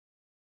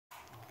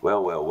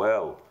Well, well,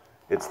 well.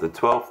 It's the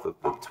 12th of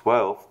the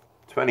 12th,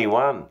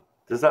 21.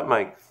 Does that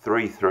make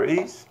three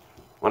threes?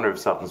 Wonder if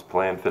something's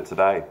planned for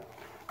today.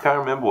 Can't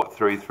remember what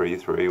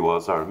 333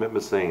 was. I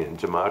remember seeing it in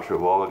Gematria a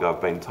while ago.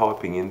 I've been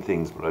typing in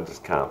things, but I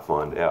just can't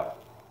find out.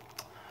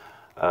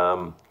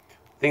 I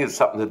think it's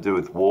something to do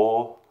with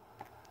war,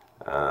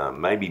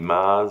 maybe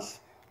Mars,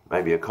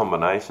 maybe a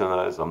combination of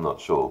those. I'm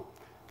not sure.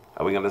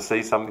 Are we going to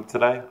see something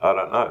today? I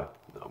don't know.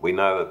 We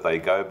know that they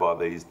go by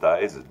these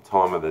days, at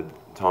time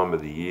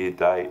of the year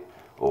date,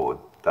 or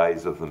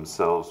days of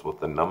themselves, what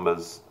the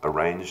numbers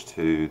arrange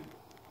to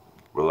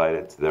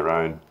related to their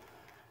own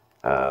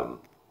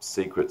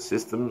secret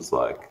systems,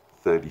 like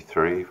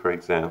 33, for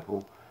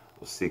example,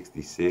 or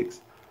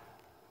 66.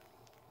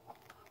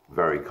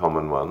 Very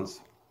common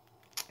ones.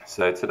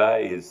 So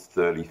today is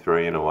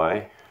 33 in a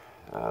way,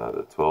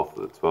 the 12th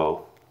of the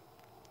 12th.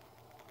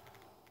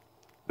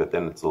 But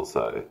then it's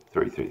also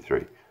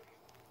 333.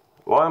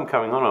 While I'm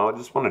coming on, I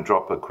just want to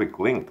drop a quick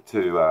link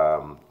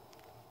to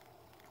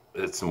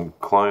some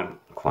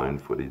drone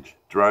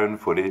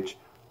footage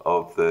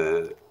of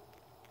the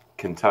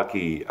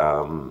Kentucky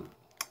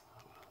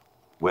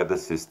weather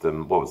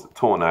system. What was it?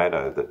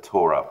 Tornado that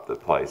tore up the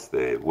place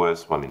there,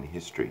 worst one in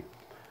history.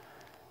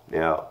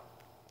 Now,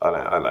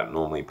 I don't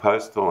normally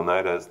post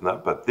tornadoes and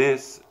that, but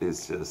this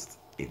is just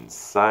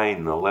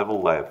insane. The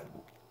level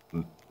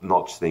they've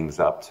notched things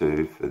up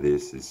to for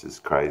this is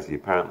just crazy.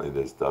 Apparently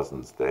there's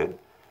dozens dead.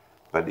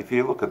 But if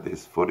you look at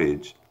this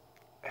footage,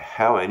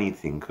 how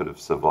anything could have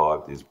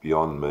survived is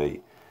beyond me.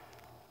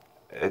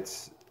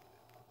 It's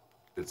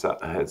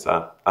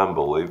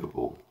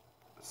unbelievable.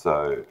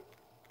 So,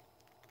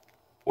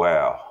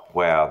 wow,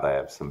 they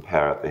have some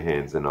power at their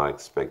hands, and I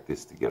expect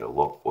this to get a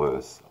lot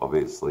worse.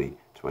 Obviously,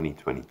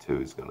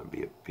 2022 is going to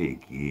be a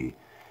big year.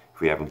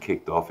 If we haven't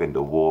kicked off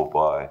into war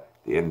by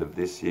the end of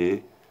this year,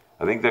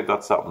 I think they've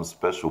got something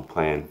special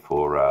planned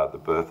for the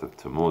birth of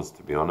Tammuz,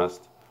 to be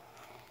honest.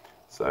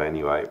 So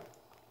anyway,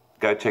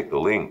 go check the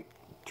link.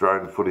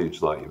 Drone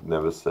footage like you've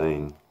never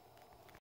seen.